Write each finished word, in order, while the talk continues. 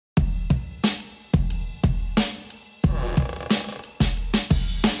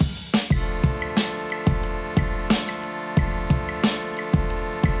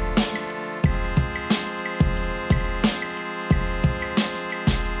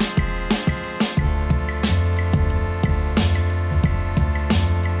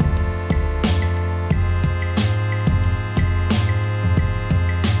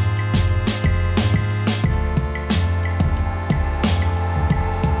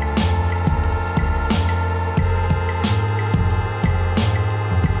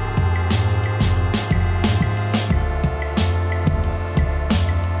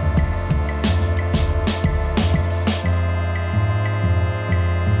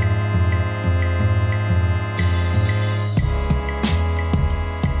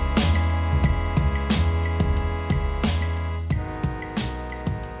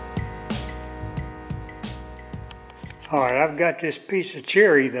I've got this piece of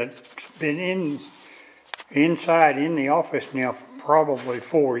cherry that's been inside in the office now for probably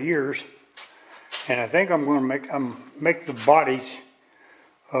 4 years. And I think I'm going to make the bodies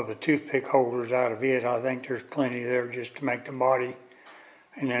of the toothpick holders out of it. I think there's plenty there just to make the body.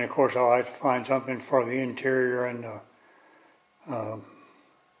 And then of course I'll have to find something for the interior and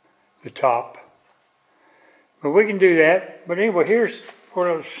the top. But we can do that. But anyway, here's what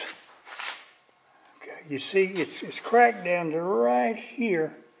I was... Okay, you see it's cracked down to right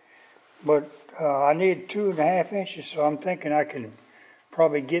here. But I need 2.5 inches, so I'm thinking I can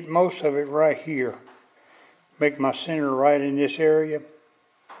probably get most of it right here. Make my center right in this area.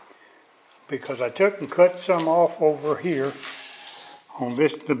 Because I took and cut some off over here on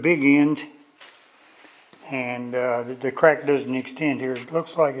the big end, and the crack doesn't extend here. It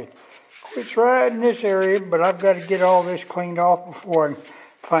looks like it quits right in this area, but I've got to get all this cleaned off before I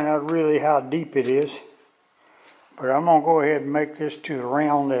find out really how deep it is. But I'm going to go ahead and make this to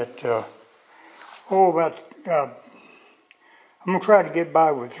around at, I'm going to try to get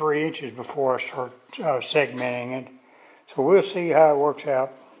by with 3 inches before I start segmenting it. So we'll see how it works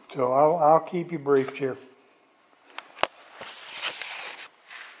out. So I'll keep you briefed here.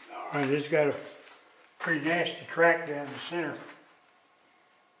 All right, it's got a pretty nasty crack down the center.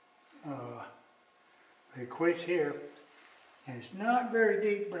 It quits here, and it's not very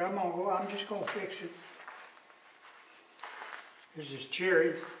deep, but I'm just gonna fix it. This is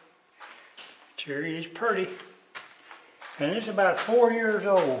cherry. Cherry is pretty, and it's about 4 years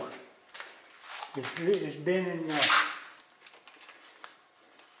old. It's been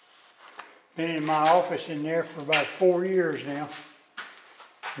in my office in there for about 4 years now,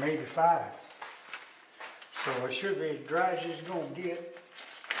 maybe 5. So it should be as dry as it's gonna get.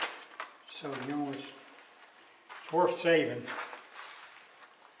 So you know it's worth saving.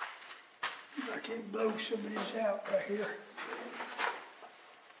 I can blow some of this out right here.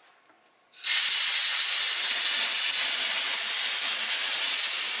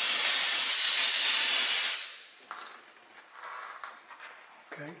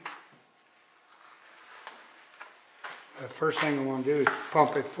 Okay. The first thing I want to do is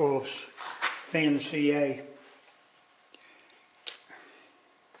pump it full of thin CA.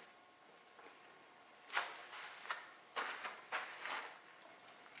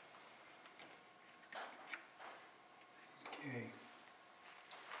 Okay.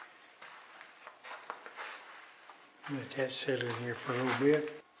 Let that settle in here for a little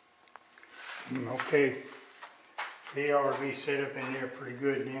bit. Okay. It ought to be set up in there pretty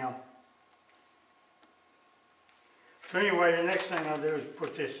good now. So anyway, the next thing I'll do is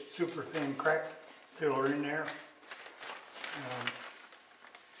put this super thin crack filler in there.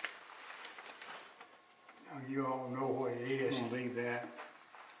 You all know what it is. I'll leave that.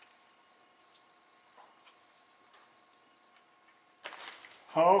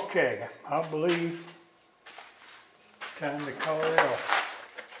 Okay, I believe time to call it off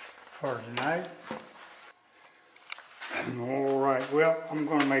for tonight. All right, well, I'm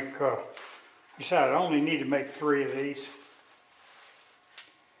going to make, I only need to make 3 of these.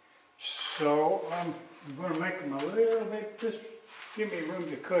 So I'm going to make them a little bit, just give me room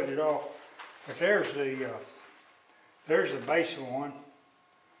to cut it off. But there's the base of one.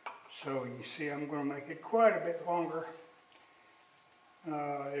 So you see I'm going to make it quite a bit longer.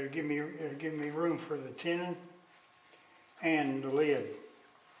 It'll give me room for the tenon and the lid.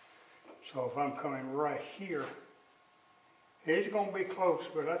 So if I'm coming right here, it's going to be close,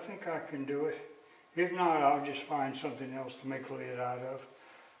 but I think I can do it. If not, I'll just find something else to make a lid out of.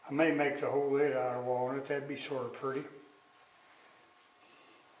 I may make the whole lid out of walnut. That'd be sort of pretty.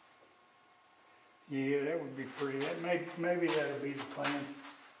 Yeah, that would be pretty. Maybe that'll be the plan.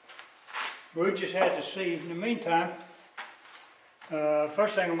 We'll just have to see. In the meantime,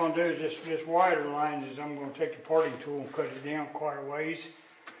 first thing I'm going to do is this wider line is I'm going to take the parting tool and cut it down quite a ways,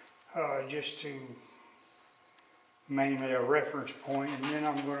 just to mainly a reference point, and then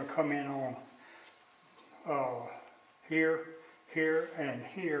I'm going to come in on here, here, and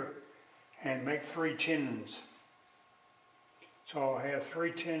here, and make 3 tenons. So I'll have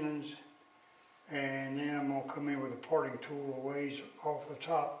 3 tenons, and then I'm going to come in with a parting tool a ways off the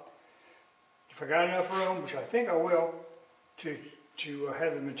top. If I got enough room, which I think I will, to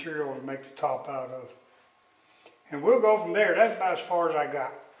have the material to make the top out of. And we'll go from there. That's about as far as I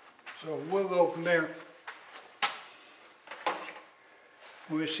got. So we'll go from there.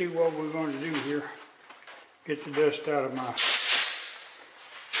 We'll see what we're going to do here. Get the dust out of my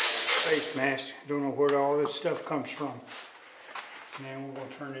face mask. Don't know where all this stuff comes from. And then we're going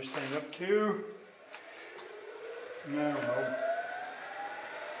to turn this thing up to, I don't know, 5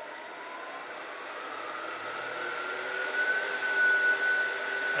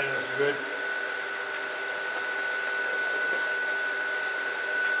 That looks good.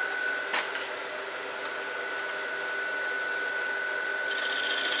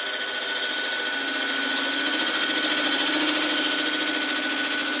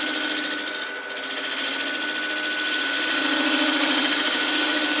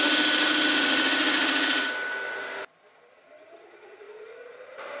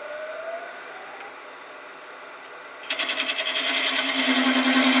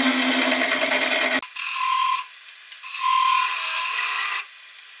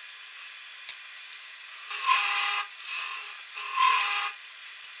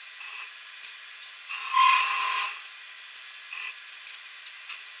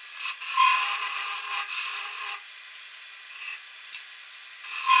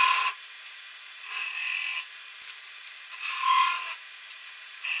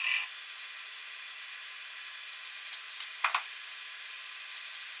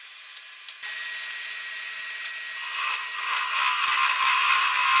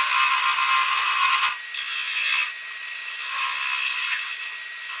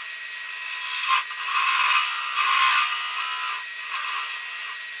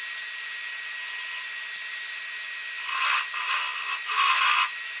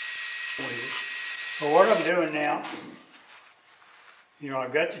 So what I'm doing now,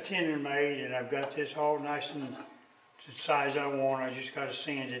 I've got the tendon made and I've got this all nice and the size I want. I just got to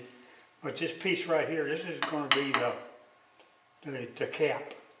sand it. But this piece right here, this is going to be the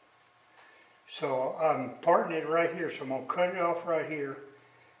cap. So I'm parting it right here. So I'm going to cut it off right here.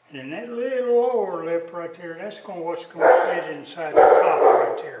 And then that little lower lip right there, that's what's going to sit inside the top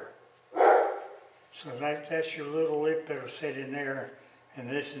right there. So that's your little lip that'll sit in there. And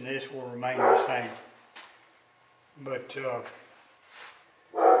this will remain the same. But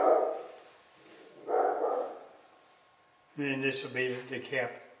then this will be the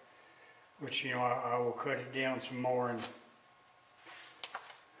cap, which I will cut it down some more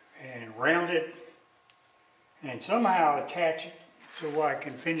and round it and somehow attach it so I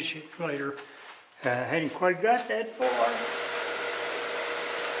can finish it later. I hadn't quite got that far.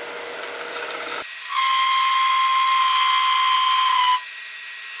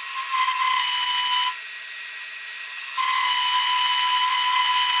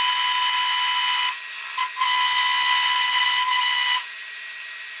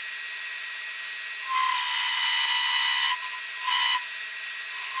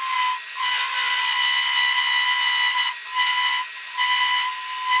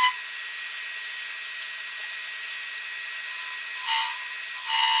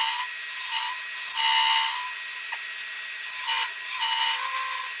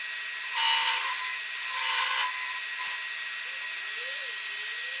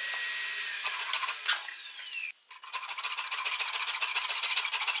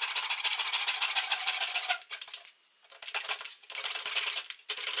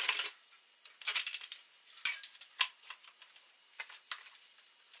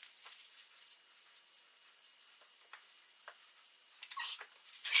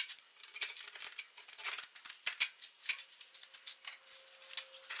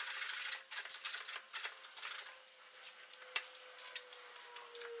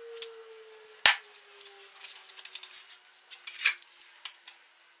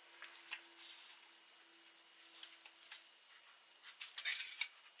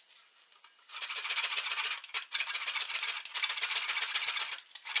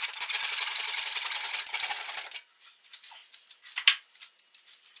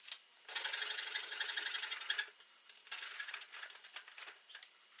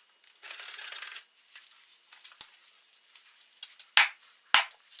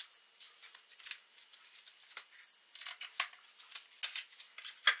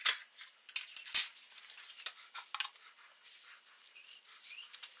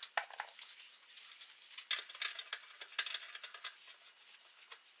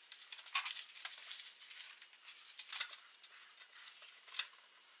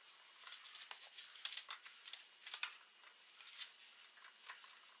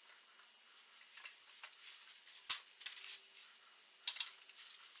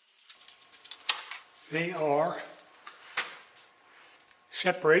 They are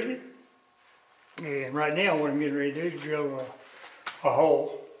separated, and right now what I'm getting ready to do is drill a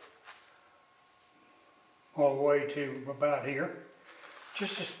hole all the way to about here,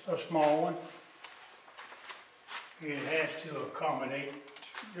 just a small one. It has to accommodate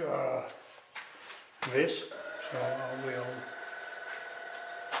this, so I will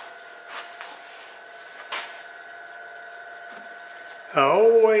I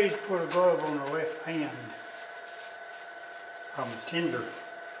always put a glove on the left hand. I'm tender.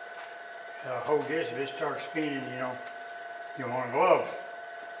 hold this. If it starts spinning, you know, you want gloves,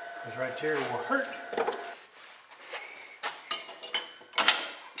 because right there will hurt.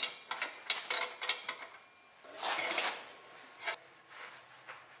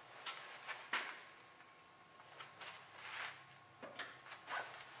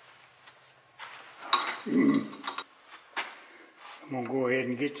 I'm going to go ahead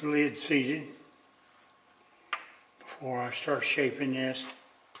and get the lid seated before I start shaping this.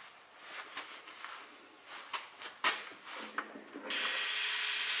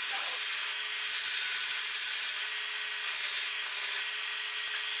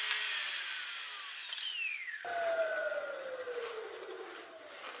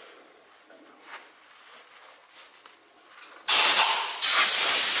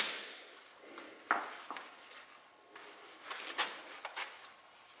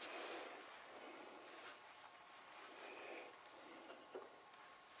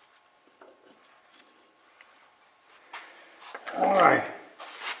 Alright,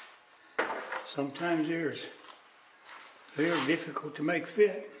 sometimes they're difficult to make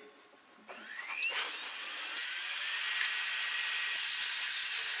fit.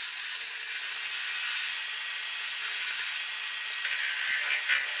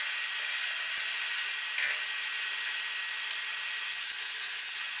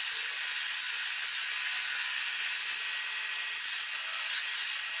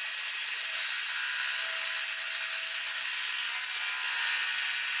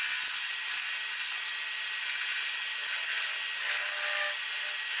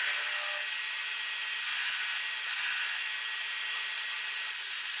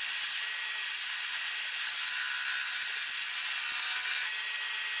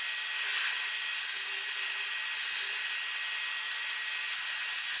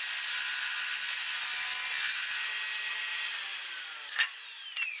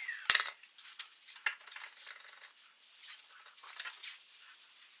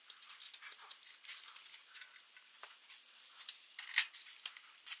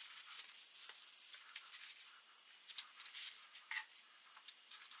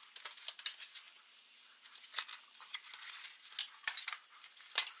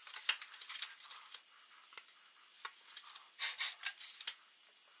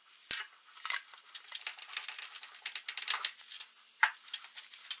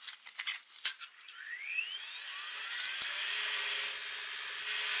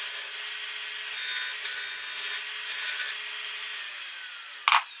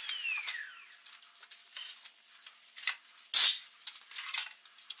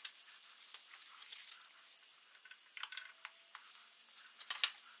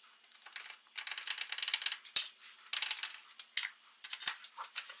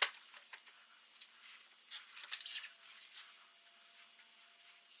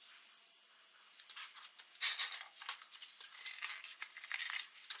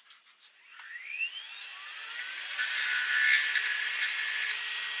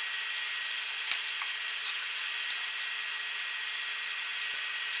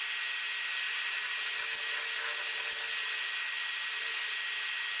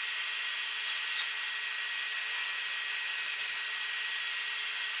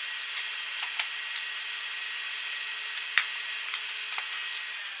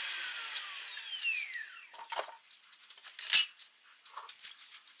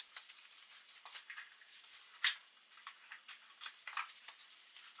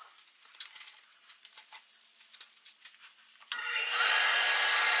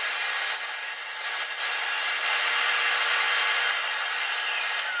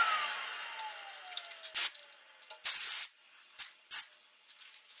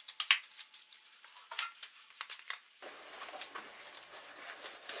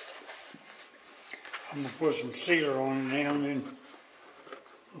 I'm going to put some sealer on it now and then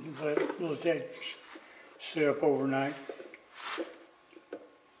let that sit up overnight.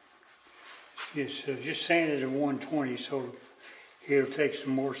 It's just sanded at 120, so it'll take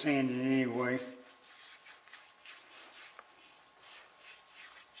some more sanding anyway.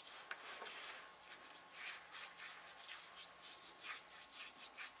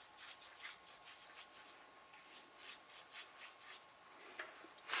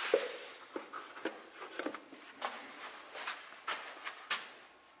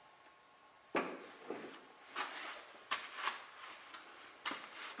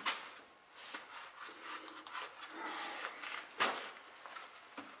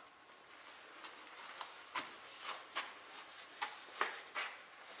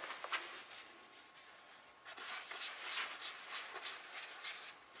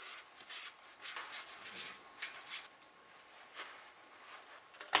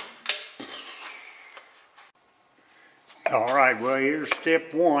 All right, well, here's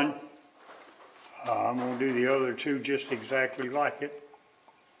step one. I'm going to do the other two just exactly like it.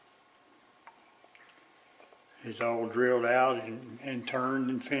 It's all drilled out and turned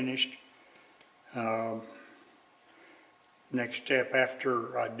and finished. Next step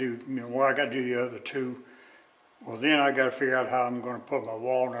after I do, well, I got to do the other two. Well, then I got to figure out how I'm going to put my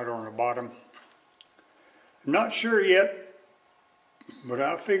walnut on the bottom. I'm not sure yet, but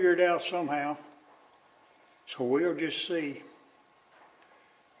I'll figure it out somehow. So we'll just see.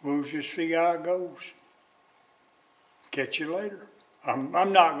 We'll just see how it goes. Catch you later. I'm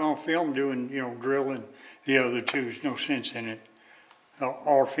not going to film doing, drilling the other two. There's no sense in it.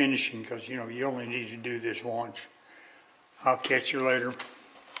 Or finishing, because, you only need to do this once. I'll catch you later.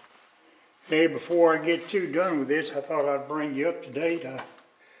 Hey, before I get too done with this, I thought I'd bring you up to date.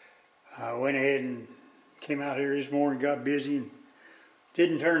 I went ahead and came out here this morning, got busy, and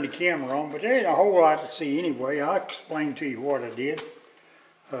didn't turn the camera on, but there ain't a whole lot to see anyway. I'll explain to you what I did.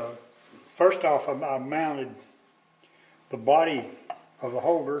 First off, I mounted the body of the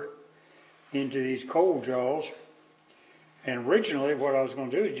holder into these coal jaws. And originally what I was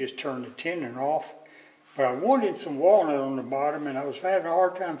going to do is just turn the tendon off. But I wanted some walnut on the bottom, and I was having a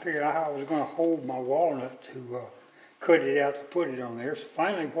hard time figuring out how I was going to hold my walnut to cut it out to put it on there. So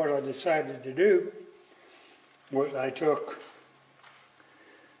finally what I decided to do was I took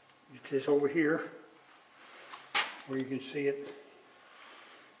this over here, where you can see it,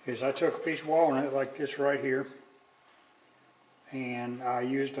 is I took a piece of walnut like this right here, and I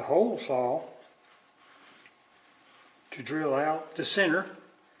used a hole saw to drill out the center.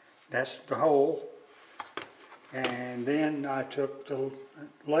 That's the hole. And then I took the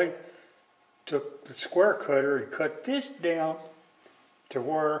square cutter and cut this down to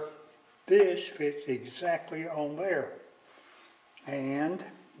where this fits exactly on there. And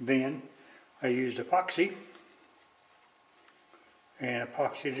then I used epoxy and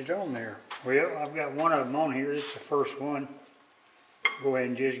epoxied it on there. Well, I've got one of them on here. This is the first one. Go ahead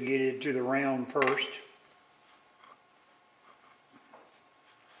and just get it to the round first.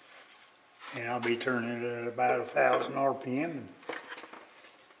 And I'll be turning it at about 1,000 RPM and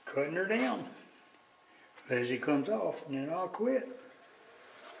cutting her down as it comes off, and then I'll quit.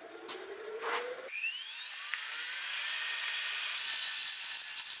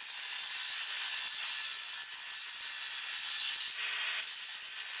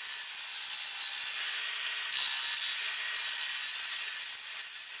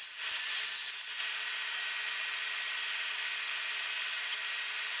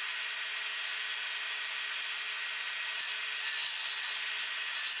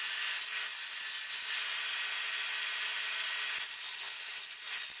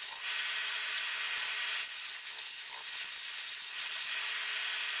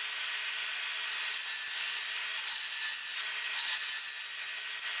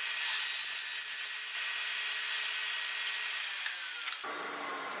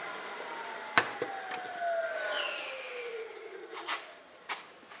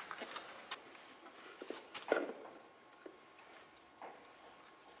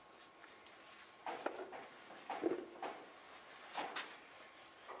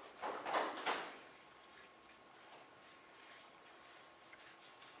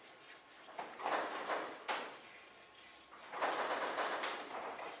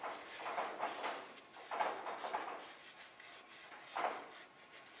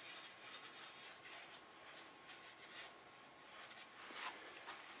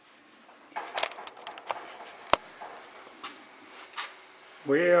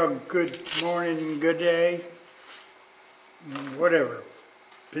 Well, good morning, good day, whatever.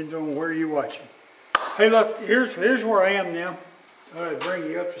 Depends on where you're watching. Hey, look, here's where I am now. I'll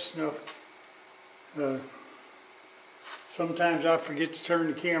bring you up to snuff. Sometimes I forget to turn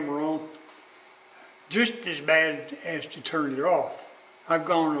the camera on. Just as bad as to turn it off. I've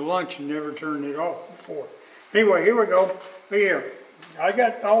gone to lunch and never turned it off before. Anyway, here we go. Look here. I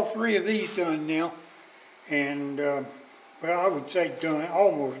got all three of these done now. And, well, I would say done,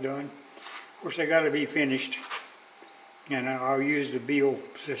 almost done. Of course, they got to be finished. And I'll use the Beal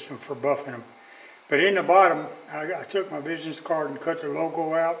system for buffing them. But in the bottom, I took my business card and cut the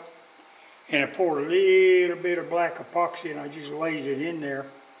logo out. And I poured a little bit of black epoxy and I just laid it in there.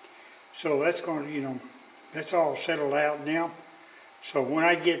 So that's going to, that's all settled out now. So when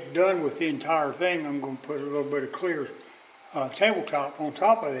I get done with the entire thing, I'm going to put a little bit of clear tabletop on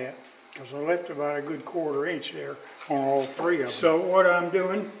top of that. Because I left about a good 1/4 inch there on all three of them. So what I'm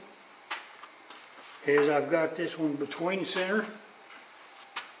doing is I've got this one between center.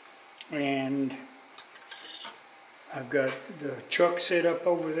 And I've got the chuck set up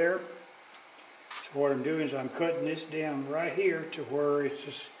over there. So what I'm doing is I'm cutting this down right here to where it's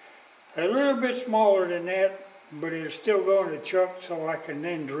just a little bit smaller than that, but it'll still go in the chuck so I can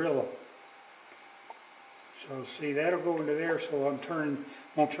then drill them. So see, that'll go into there, so I'm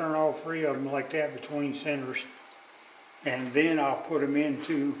gonna turn all three of them like that between centers. And then I'll put them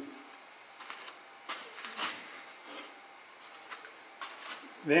into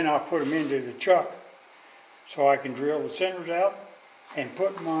the chuck so I can drill the centers out and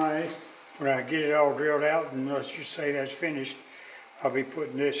put when I get it all drilled out, and let's just say that's finished, I'll be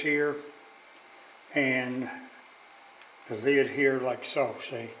putting this here and the lid here like so,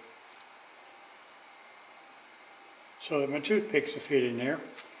 see? So that my toothpicks will fit in there.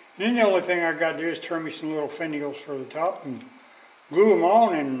 And then the only thing I got to do is turn me some little finials for the top and glue them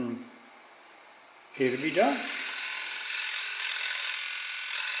on, and it'll be done.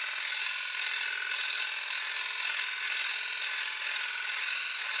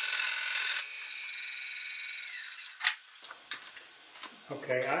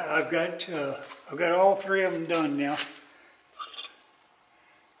 Okay, I've got all three of them done now.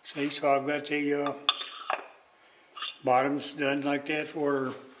 See, so I've got the bottoms done like that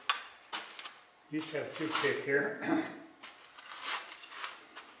for. Used to have a toothpick here.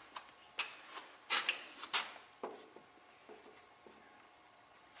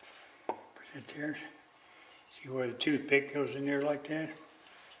 Put that there. See where the toothpick goes in there like that?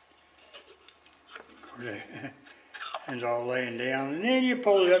 And it's all laying down. And then you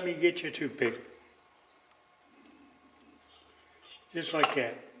pull it up and you get your toothpick. Just like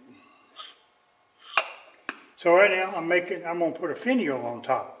that. So right now I'm gonna put a finial on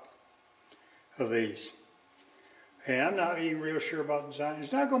top of these. And I'm not even real sure about the design.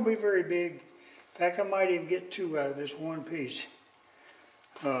 It's not going to be very big. In fact, I might even get two out of this one piece.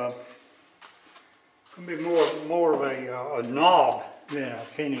 Going to be more of a knob than a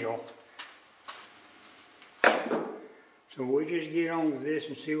finial. So we'll just get on with this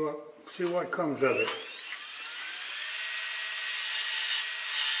and see what comes of it.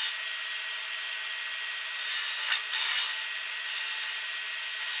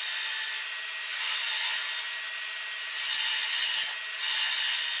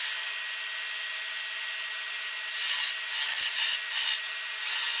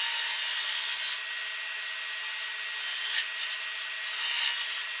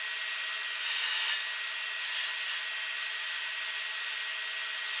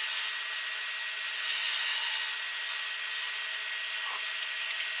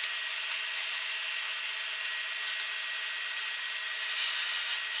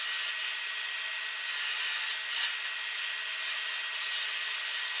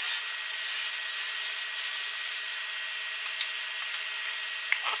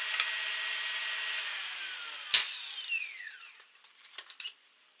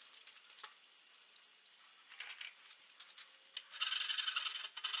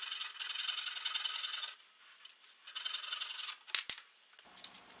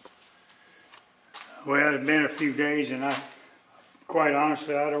 Well, it's been a few days, and quite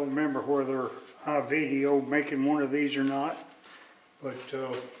honestly, I don't remember whether I videoed making one of these or not. But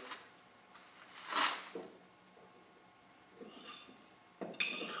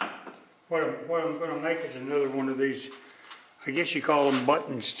what I'm going to make is another one of these. I guess you call them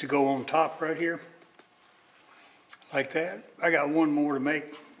buttons to go on top right here, like that. I got one more to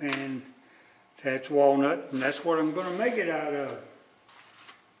make, and that's walnut, and that's what I'm going to make it out of.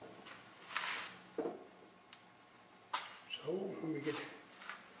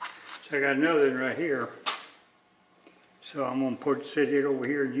 So I got another one right here. So I'm going to set it over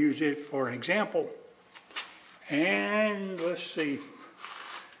here and use it for an example. And let's see.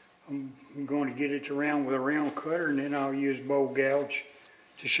 I'm going to get it around with a round cutter, and then I'll use bowl gouge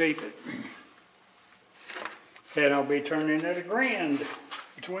to shape it. And I'll be turning it a grand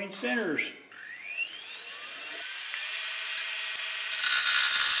between centers.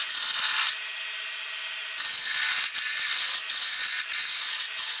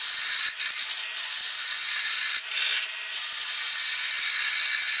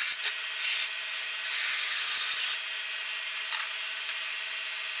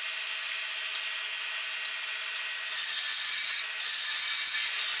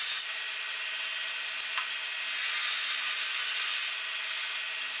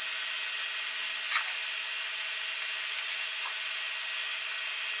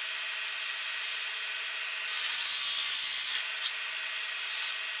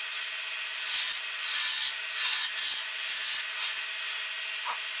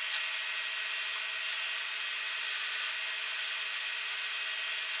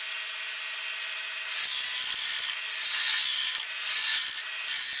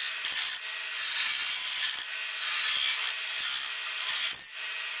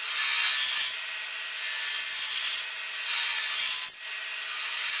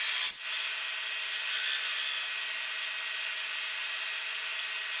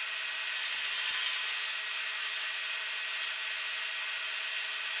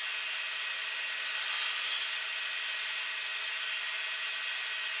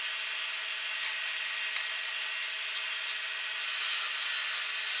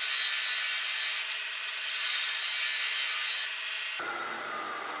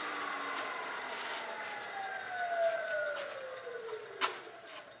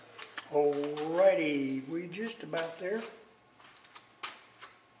 about there.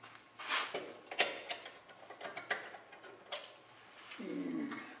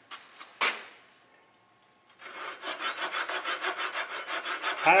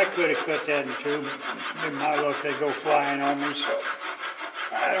 I could have cut that in two, but in my luck they go flying on me, so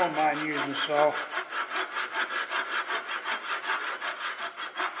I don't mind using the saw.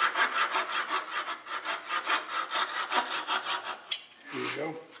 There you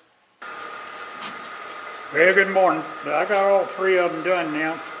go. Well, good morning. I got all three of them done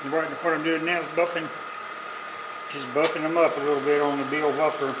now. What I'm doing now is buffing, just buffing them up a little bit on the Beal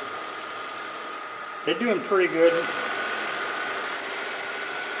buffer. They're doing pretty good.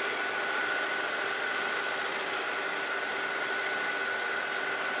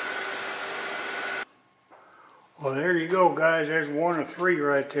 Well, there you go, guys. There's one of three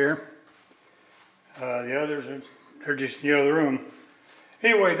right there. The others, they're just in the other room.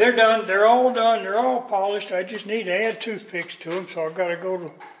 Anyway, they're done. They're all done. They're all polished. I just need to add toothpicks to them, so I've got to go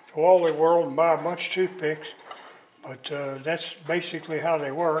to Wally World and buy a bunch of toothpicks. But that's basically how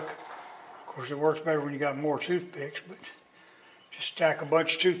they work. Of course, it works better when you got more toothpicks, but just stack a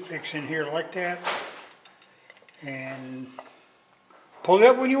bunch of toothpicks in here like that. And pull it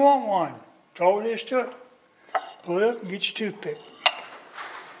up when you want one. That's all it is to it. Pull it up and get your toothpick.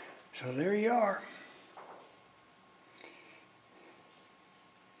 So there you are.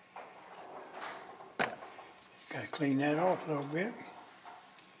 Got to clean that off a little bit.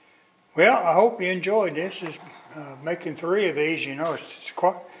 Well, I hope you enjoyed this. It's, making three of these, you know, it's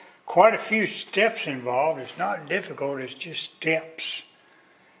quite a few steps involved. It's not difficult, it's just steps.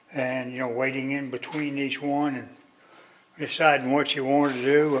 And, you know, waiting in between each one and deciding what you want to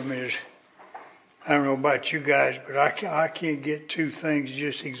do. I mean, I don't know about you guys, but I can't get two things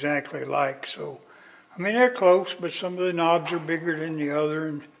just exactly like. So, I mean, they're close, but some of the knobs are bigger than the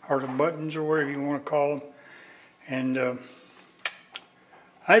other, or the buttons, or whatever you want to call them. And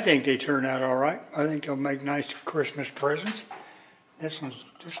I think they turn out all right. I think they'll make nice Christmas presents. This one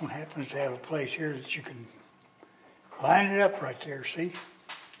happens to have a place here that you can line it up right there, see?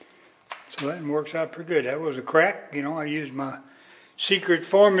 So that works out pretty good. That was a crack. You know, I used my secret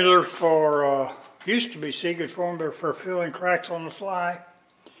formula for, used to be secret formula for filling cracks on the fly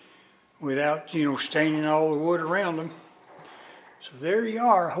without, you know, staining all the wood around them. So there you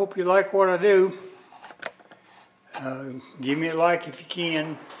are. I hope you like what I do. Give me a like if you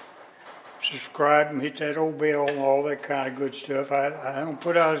can. Subscribe and hit that old bell and all that kind of good stuff. I don't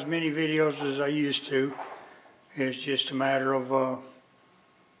put out as many videos as I used to. It's just a matter of,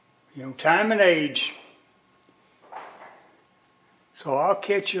 you know, time and age. So I'll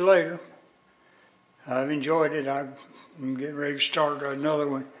catch you later. I've enjoyed it. I'm getting ready to start another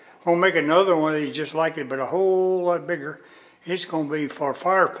one. I'm going to make another one of these just like it, but a whole lot bigger. It's going to be for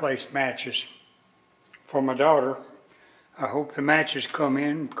fireplace matches for my daughter. I hope the matches come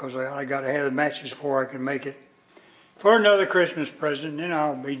in because I got to have the matches before I can make it for another Christmas present. Then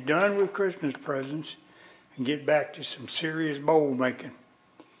I'll be done with Christmas presents and get back to some serious bowl making.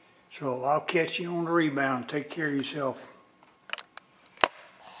 So I'll catch you on the rebound. Take care of yourself.